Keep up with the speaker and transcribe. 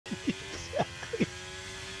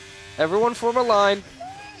Everyone form a line.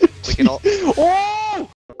 We can all. Oh!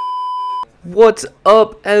 What's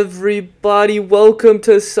up, everybody? Welcome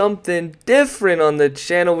to something different on the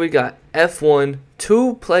channel. We got F1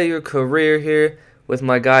 two-player career here with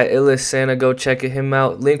my guy illest. Go check him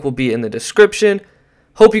out. Link will be in the description.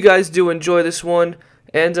 Hope you guys do enjoy this one,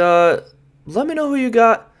 and let me know who you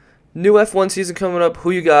got. New F1 season coming up. Who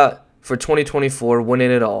you got for 2024 winning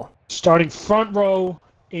it all? Starting front row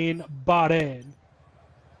in Bahrain.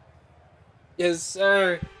 Yes,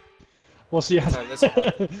 sir. We'll see.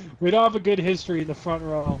 Alright, We don't have a good history in the front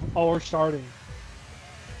row. Oh, we're starting.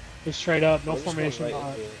 Just straight up, no formation.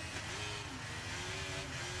 Right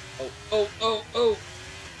oh.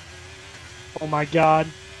 Oh my god.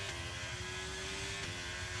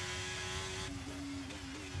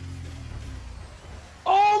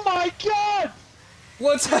 Oh my god!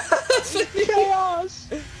 What's happening? Chaos!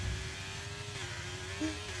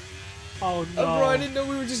 Oh no. Bro, I didn't know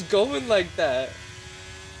we were just going like that.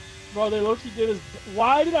 Bro, they low-key did us.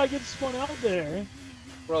 Why did I get spun out there?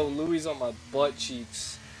 Bro, Louis on my butt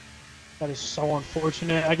cheeks. That is so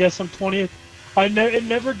unfortunate. I guess I'm 20th. It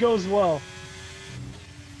never goes well.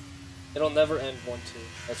 It'll never end 1-2,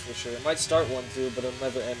 that's for sure. It might start 1-2, but it'll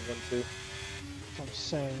never end 1-2. I'm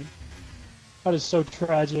saying. That is so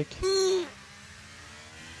tragic.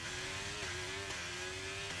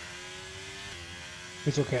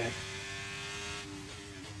 It's okay.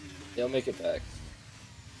 Yeah, I'll make it back.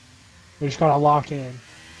 We just gotta lock in.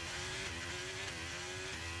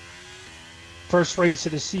 First race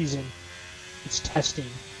of the season. It's testing.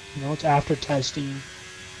 You know, it's after testing.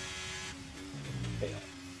 Yeah.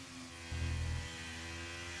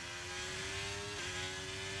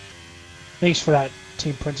 Thanks for that,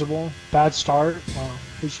 team principal. Bad start. Wow,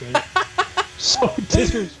 appreciate it. So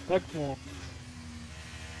disrespectful.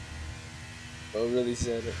 Bro really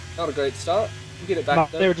said it. Not a great start. We'll get it back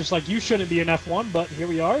They were just like, you shouldn't be an F1, but here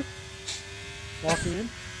we are. Walking in.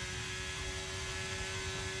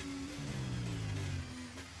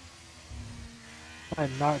 I'm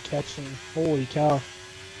not catching. Holy cow.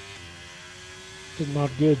 This is not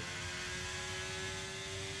good.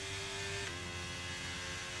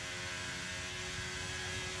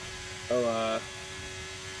 Oh,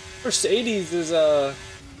 Mercedes is,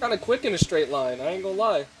 kind of quick in a straight line. I ain't gonna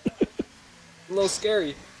lie. A little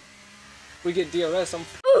scary. If we get DRS, I'm.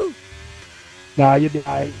 Nah, you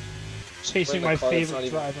die. Chasing my car, favorite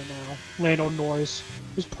driver now. Lando Norris.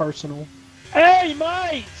 It's personal. Hey,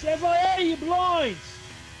 mate! Hey, you blinds!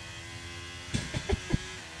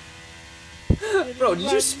 Bro,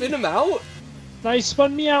 did you spin him out? Now you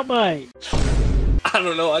spun me out, mate. I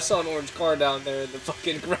don't know. I saw an orange car down there in the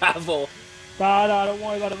fucking gravel. Nah, don't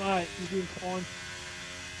worry about it, mate. He's doing fine.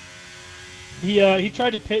 He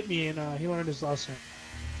tried to pit me and he learned his lesson.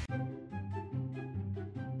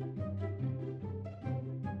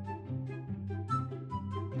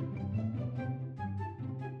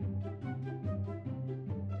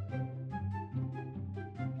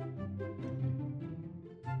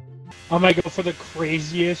 I might go for the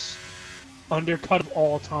craziest undercut of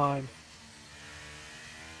all time.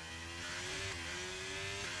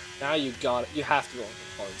 Now you got it. You have to go into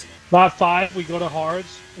the cards. Lap 5, we go to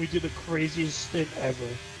hards. We do the craziest stint ever.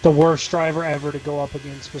 The worst driver ever to go up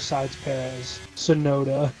against besides Perez.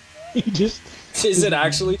 Sonoda. He just... Is it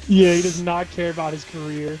actually? Yeah, he does not care about his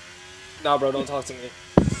career. Nah, bro, don't talk to me.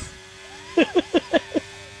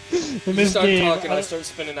 In You this start game, talking, I start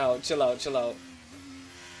spinning out. Chill out, chill out.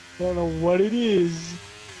 I don't know what it is.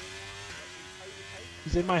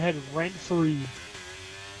 He's in my head rent-free.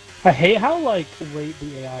 I hate how, like, late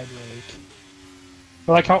the AI break.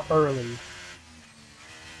 Or, like, how early.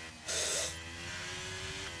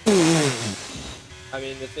 I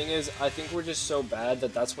mean, the thing is, I think we're just so bad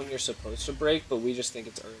that that's when you're supposed to break, but we just think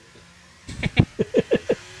it's early.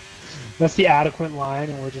 That's the adequate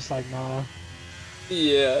line, and we're just like, nah.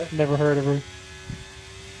 Yeah. Never heard of her.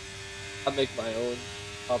 I make my own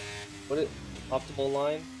optimal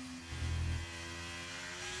line.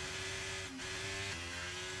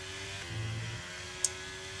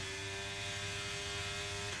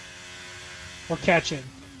 We're catching.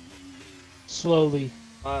 Slowly.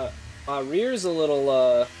 My rear's a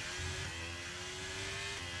little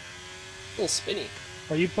spinny.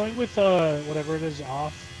 Are you playing with, whatever it is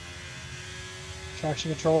off?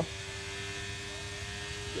 Traction control?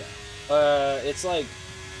 Yeah. It's like...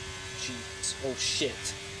 Jeez. Oh,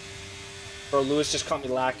 shit. Bro, Lewis just caught me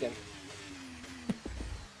lacking.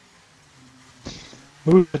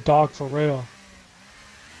 Ooh, the dog for real.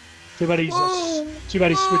 Too bad he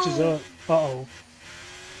switches up. Uh-oh.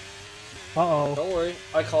 Uh-oh. Don't worry.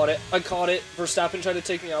 I caught it. I caught it. Verstappen tried to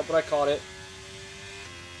take me out, but I caught it.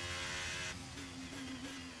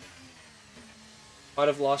 Might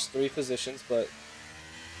have lost 3 positions, but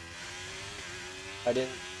I did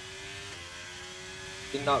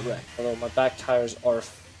not wreck. Although my back tires are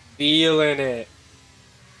feeling it.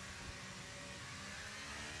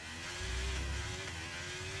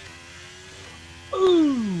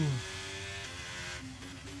 Ooh!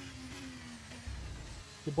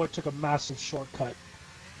 Your boy took a massive shortcut.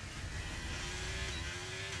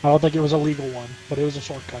 I don't think it was a legal one, but it was a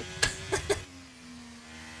shortcut.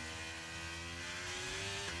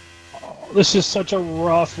 Oh, this is such a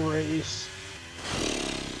rough race.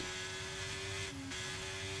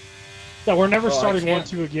 Yeah, we're never starting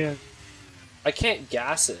 1-2 again. I can't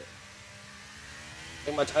gas it.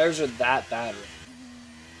 Like, my tires are that bad right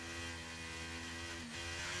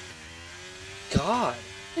now. God.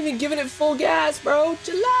 I'm even giving it full gas, bro.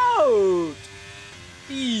 Chill out.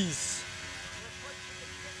 Jeez.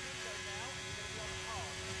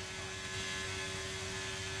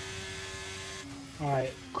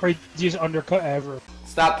 Alright, craziest undercut ever.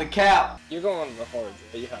 Stop the cap! You're going on the hard,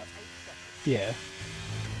 but you have to. Yeah.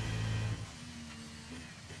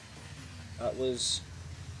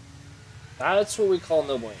 That's what we call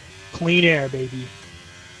no bueno. Clean air, baby.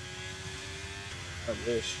 I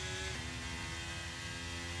wish.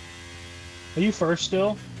 Are you first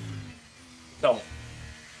still? No.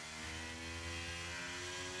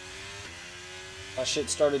 My shit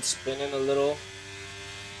started spinning a little.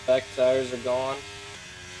 Back tires are gone.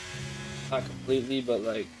 Not completely, but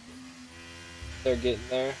like they're getting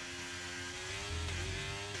there.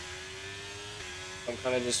 I'm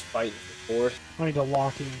kind of just fighting for fourth. I need to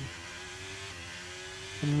lock in.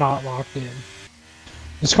 I'm not locked in.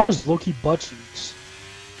 This car's low-key butt cheeks.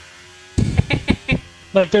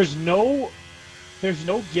 Like there's no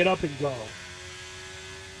get up and go.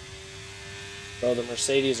 Bro, the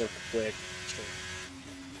Mercedes are quick.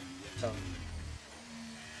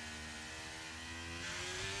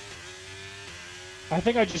 I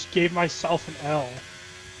think I just gave myself an L.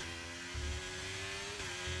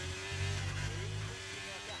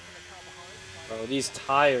 Bro, these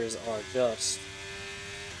tires are just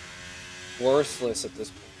worthless at this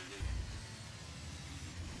point.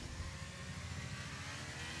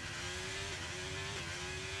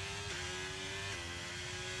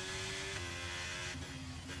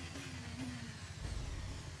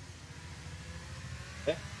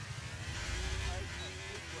 Okay.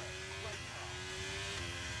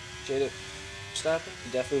 Jada Verstappen,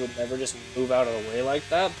 he definitely would never just move out of the way like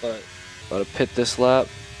that, but about to pit this lap.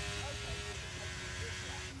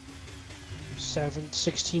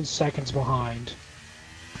 16 seconds behind.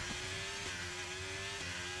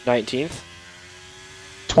 19th?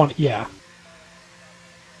 20, yeah.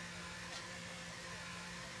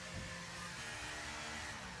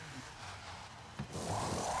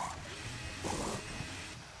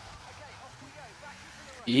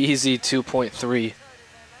 Easy 2.3.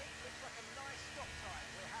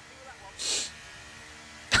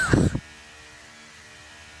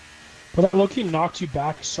 But that low-key knocked you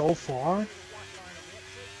back so far.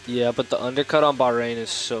 Yeah, but the undercut on Bahrain is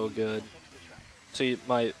so good. So you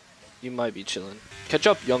might be chilling. Catch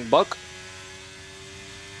up, young buck.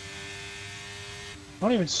 I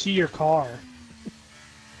don't even see your car.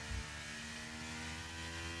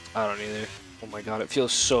 I don't either. Oh my god, it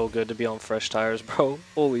feels so good to be on fresh tires, bro.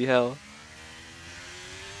 Holy hell.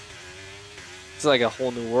 It's like a whole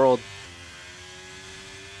new world.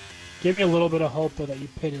 Give me a little bit of hope though that you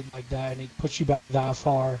pitted like that and it puts you back that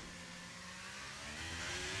far.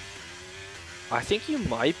 I think you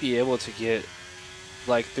might be able to get,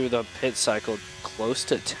 like, through the pit cycle close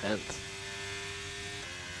to 10th.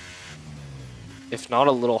 If not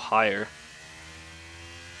a little higher.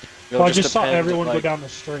 Well, I just saw everyone go down the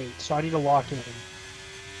straight, so I need to lock in.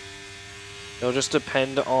 It'll just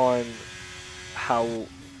depend on how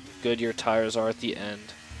good your tires are at the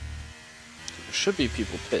end. There should be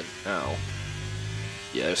people pitting now.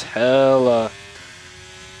 Yeah, there's hella...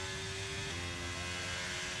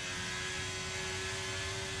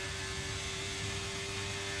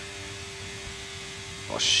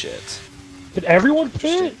 Oh shit. Did everyone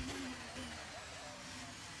pit?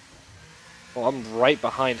 Well, I'm right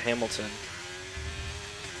behind Hamilton.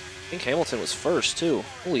 I think Hamilton was first too.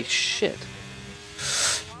 Holy shit.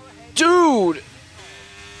 Dude!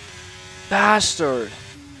 Bastard!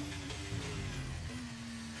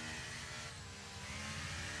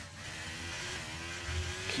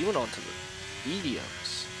 He went on to the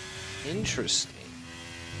mediums. Interesting.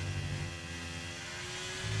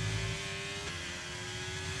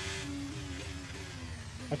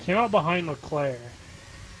 I came out behind Leclerc.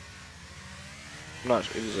 I'm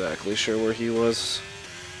not exactly sure where he was.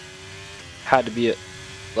 Had to be at,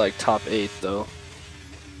 like, top 8, though.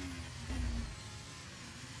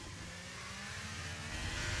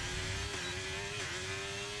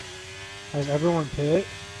 Has everyone pit?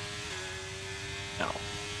 No.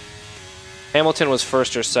 Hamilton was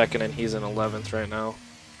first or second, and he's in 11th right now.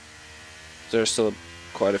 There's still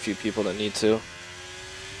quite a few people that need to.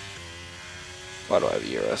 Why do I have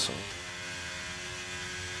ERS on?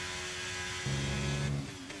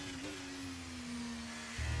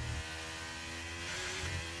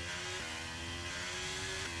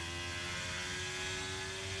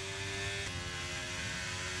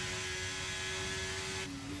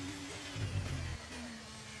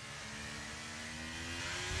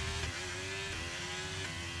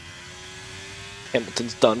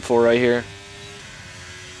 Hamilton's done for right here.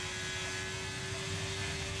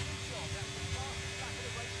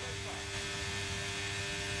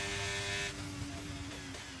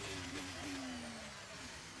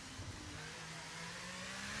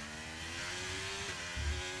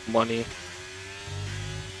 Money.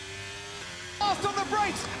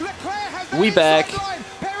 We back.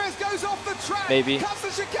 Perez goes off the track. Maybe. Cuts the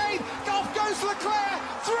chicane. Off goes Leclerc.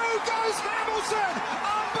 Through goes Hamilton.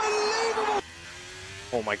 Unbelievable.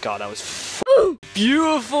 Oh my god, that was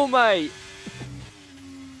beautiful, mate.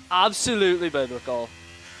 Absolutely biblical.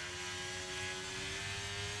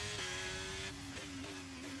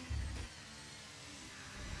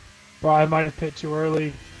 Bro, I might have pit too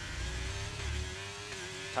early.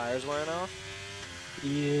 Tires wearing off?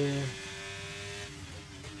 Yeah.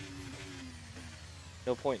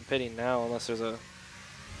 No point in pitting now unless there's a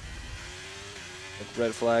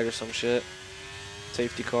red flag or some shit.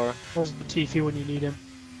 Safety car. Where's Latifi when you need him?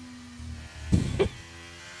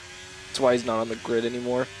 That's why he's not on the grid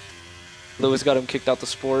anymore. Lewis got him kicked out the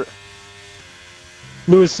sport.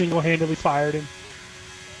 Lewis single-handedly fired him.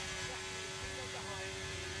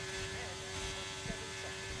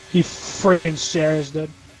 He freaking shares, dude.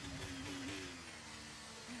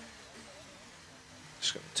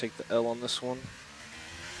 Just gonna take the L on this one.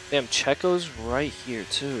 Damn, Checo's right here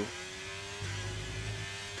too.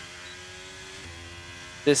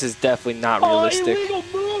 This is definitely not realistic. Oh, illegal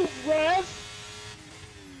move, ref!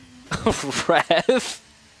 Rev?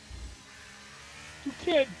 You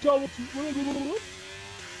can't double.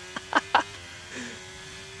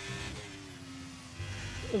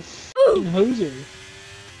 F***ing hoser.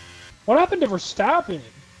 What happened to Verstappen?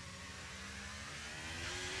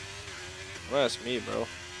 Well, that's me, bro.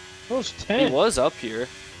 That was 10. He was up here.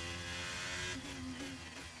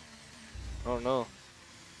 I don't know.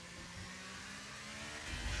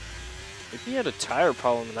 Maybe he had a tire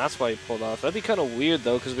problem and that's why he pulled off. That'd be kind of weird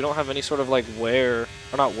though, because we don't have any sort of like wear,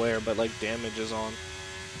 or not wear, but like damages on.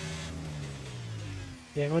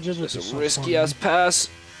 Damages with It's a risky ass pass.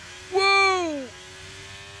 Woo!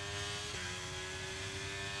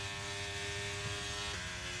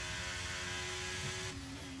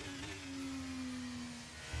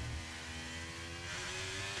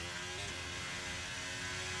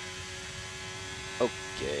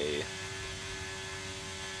 Okay.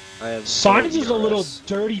 I have Sainz no is a little ERS.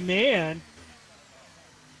 dirty man.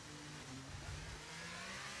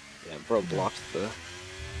 Yeah, bro blocked the...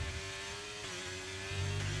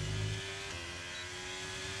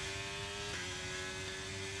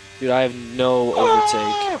 Dude, I have no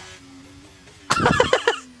overtake.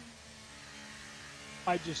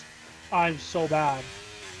 I'm so bad.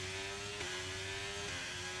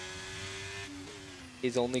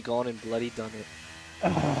 He's only gone and bloody done it.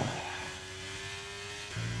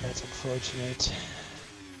 That's unfortunate.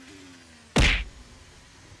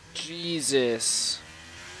 Jesus.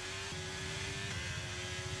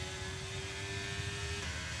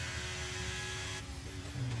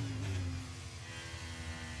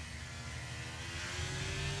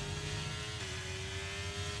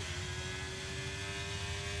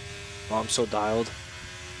 Oh, I'm so dialed.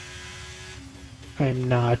 I'm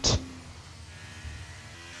not.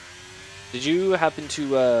 Did you happen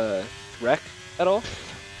to wreck at all?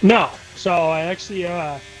 No. So I actually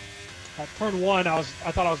at turn 1 I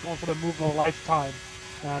thought I was going for the move of a lifetime,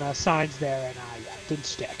 and signs there, and I didn't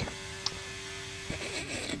stick.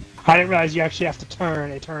 I didn't realize you actually have to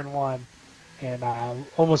turn at turn 1, and I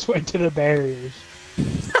almost went to the barriers.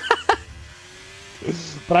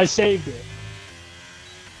 But I saved it.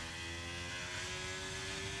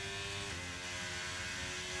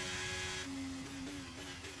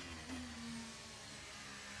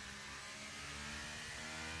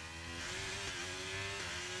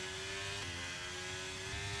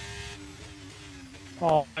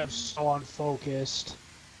 Oh, I'm so unfocused.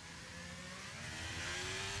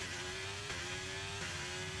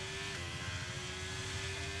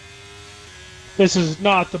 This is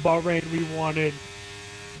not the Bahrain we wanted.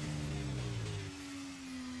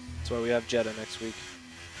 That's why we have Jeddah next week.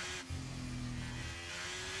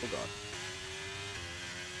 Oh god.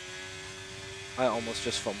 I almost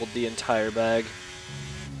just fumbled the entire bag.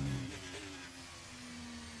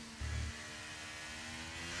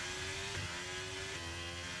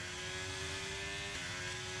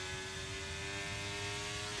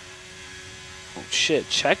 Oh shit,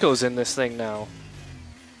 Checo's in this thing now.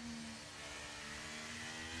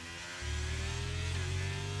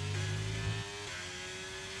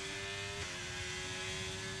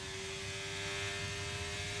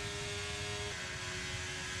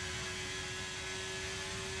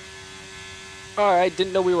 Alright,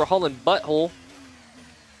 didn't know we were hauling butthole.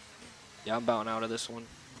 Yeah, I'm bowing out of this one.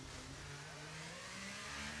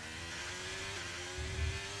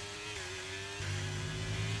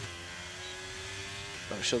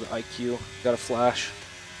 Gotta show the IQ. Got a flash.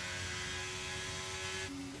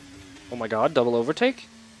 Oh my god, double overtake?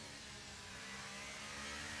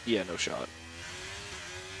 Yeah, no shot.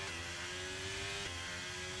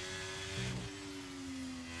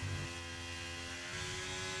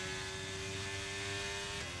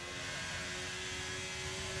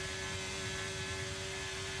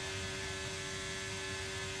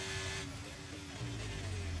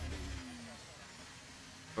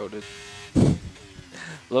 Voted.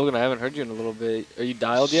 Logan, I haven't heard you in a little bit. Are you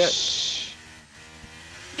dialed yet?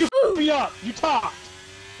 You me up. You talked.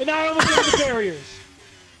 And now I almost hit the barriers.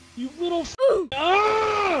 You little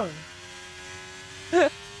ah!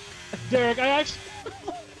 Derek, I just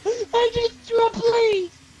threw a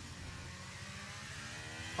please.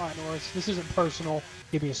 Alright, Norris, this isn't personal.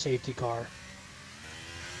 Give me a safety car.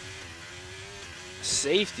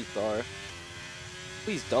 Safety car?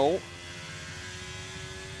 Please don't.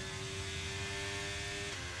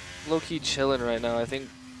 Low-key chilling right now. I think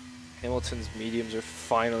Hamilton's mediums are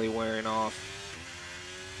finally wearing off.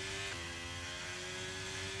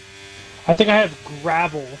 I think I have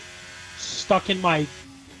gravel stuck in my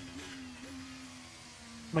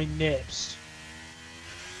nips.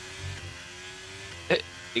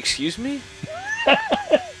 Excuse me?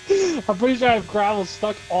 I'm pretty sure I have gravel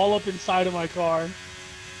stuck all up inside of my car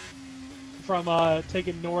from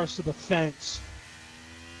taking Norris to the fence.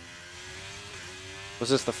 Was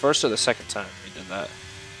this the first or the second time we did that?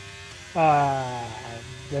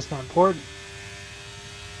 That's not important.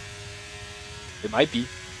 It might be.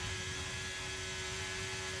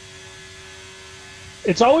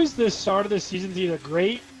 It's always the start of the season's either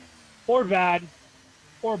great or bad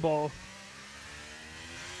or both.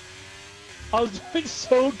 I was doing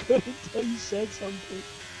so good until you said something.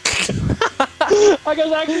 I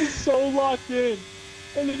was actually so locked in.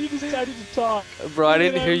 And then you decided to talk. Bro, I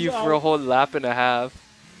didn't hear you for a whole lap and a half.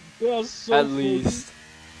 Yeah, so at funny. least.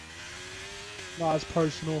 Nah, it's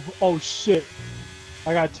personal. Oh shit.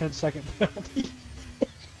 I got a 10-second penalty.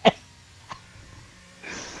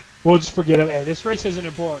 We'll just forget it. Hey, this race isn't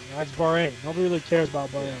important. That's Bahrain. Nobody really cares about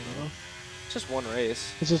Bahrain, you know? It's just one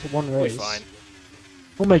race. It's just one We'll race. be fine.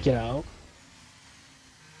 We'll make it out.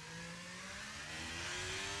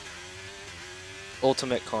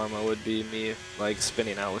 Ultimate karma would be me, like,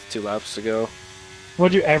 spinning out with 2 laps to go. We'll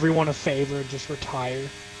do everyone a favor and just retire.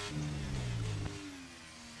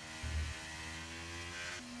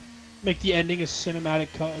 Make the ending a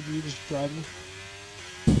cinematic cut of you just driving.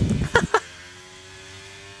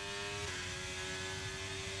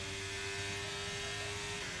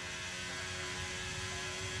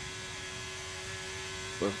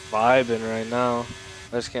 We're vibing right now.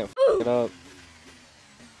 I just can't f it up.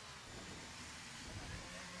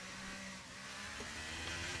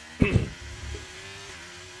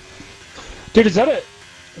 Dude, is that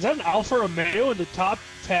an Alfa Romeo in the top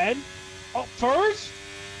 10? Oh, first?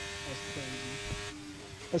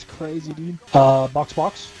 That's crazy, dude. Box.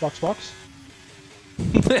 Fuck off.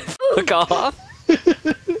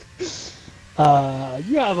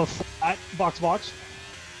 You have a flat box.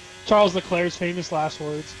 Charles Leclerc's famous last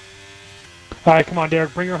words. Alright, come on,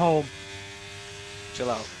 Derek, bring her home. Chill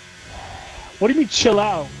out. What do you mean, chill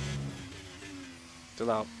out?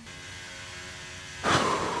 Chill out.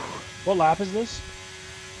 What lap is this?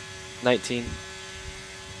 19.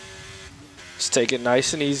 Just take it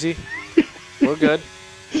nice and easy. We're good.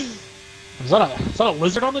 Is that a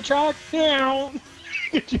lizard on the track?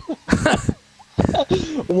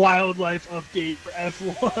 Wildlife update for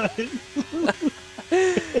F1.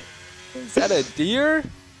 Is that a deer?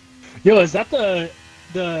 Yo, is that the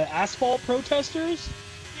asphalt protesters?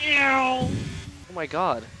 Oh my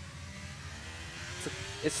god.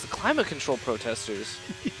 It's the climate control protesters.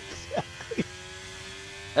 Exactly.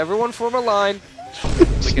 Everyone form a line.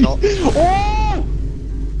 We can all... Oh!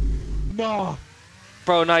 No.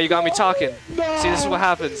 Bro, now you got me talking. No. See, this is what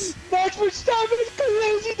happens. Max Verstappen is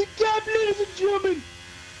closing the gap, ladies and gentlemen.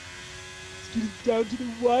 getting down to the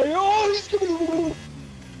wire. Oh, he's gonna.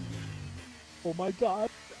 Oh my god.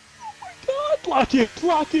 Oh my god. Lock it.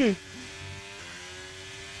 Lock it.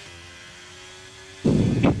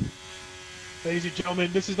 Ladies and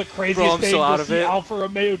gentlemen, this is the craziest thing you'll see Alfa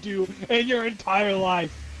Romeo do in your entire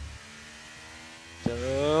life.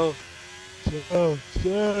 Joe.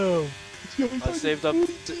 Joe.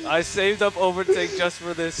 I saved up overtake just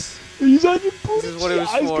for this. He's on your booty. This is what it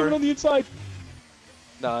was He's for. coming on the inside.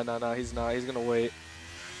 No, he's not. He's gonna wait.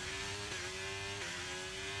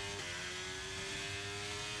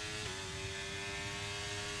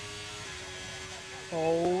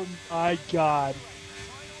 Oh my god.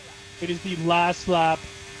 It is the last lap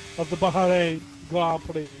of the Bahrain Grand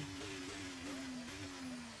Prix.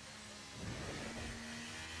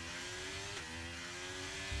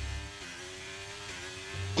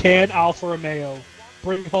 Can Alfa Romeo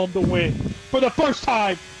bring home the win for the first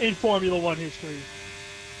time in Formula One history?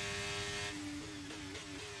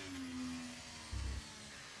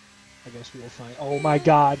 I guess we will find. Oh my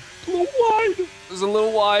god. A little wide. It was a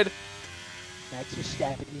little wide. Max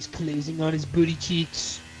Verstappen is closing on his booty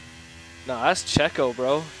cheeks. Nah, that's Checo,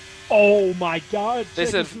 bro. Oh my god. They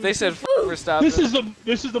said f Verstappen.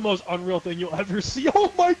 This is the most unreal thing you'll ever see.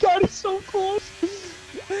 Oh my god, he's so close.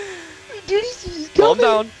 Dude, he's calm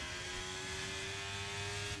down.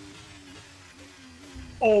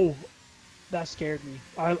 Oh, that scared me.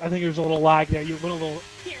 I think there's a little lag there. You went a little.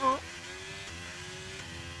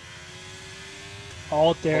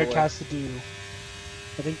 All Derek has to do.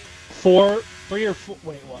 I think 4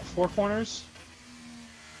 corners?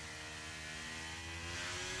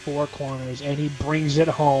 4 corners, and he brings it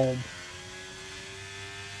home.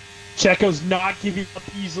 Checo's not giving up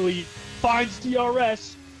easily. Finds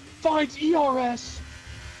DRS. Finds ERS.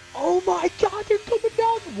 Oh my god, they're coming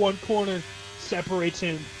down. 1 corner separates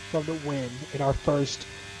him from the win in our first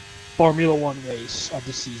Formula One race of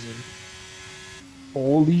the season.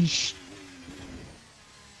 Holy sh...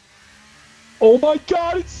 Oh my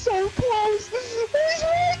god, it's so close! He's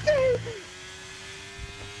right there!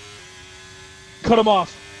 Cut him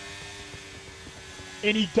off.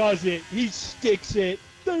 And he does it. He sticks it.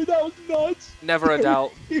 Dude, that was nuts. Never a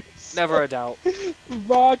doubt. Never a doubt.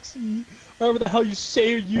 Roxy, whatever the hell you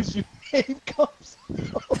say or use your name, comes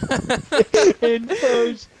in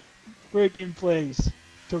first freaking place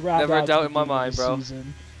to wrap Never out a doubt in my mind, bro.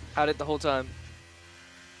 Season. Had it the whole time.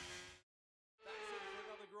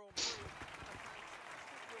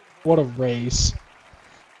 What a race.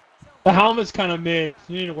 The helmet's kind of mid.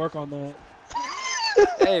 You need to work on that.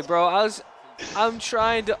 Hey, bro, I'm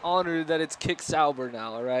trying to honor that it's Kick Sauber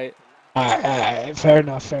now, alright? Alright, fair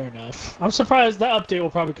enough, fair enough. I'm surprised that update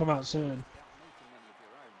will probably come out soon.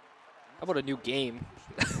 How about a new game?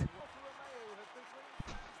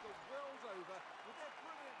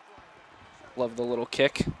 Love the little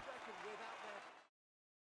kick.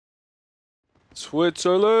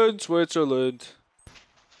 Switzerland, Switzerland.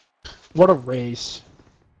 What a race.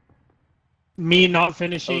 Me not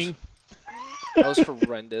finishing. That was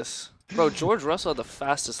horrendous. Bro, George Russell had the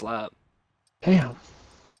fastest lap. Damn.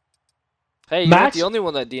 Hey, you're not the only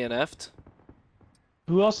one that DNF'd.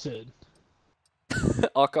 Who else did?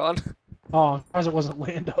 Ocon. Oh, as it wasn't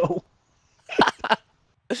Lando.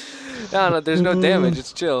 No, there's no damage.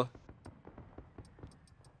 It's chill.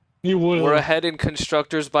 He would. We're ahead in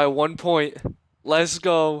constructors by 1 point. Let's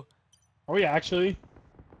go. Are we actually?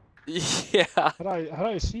 Yeah. How did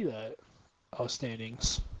I see that? Oh,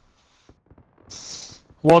 standings.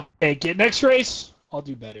 Well, hey, get next race. I'll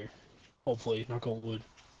do better. Hopefully, knock on wood.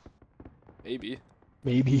 Maybe.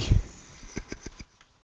 Maybe.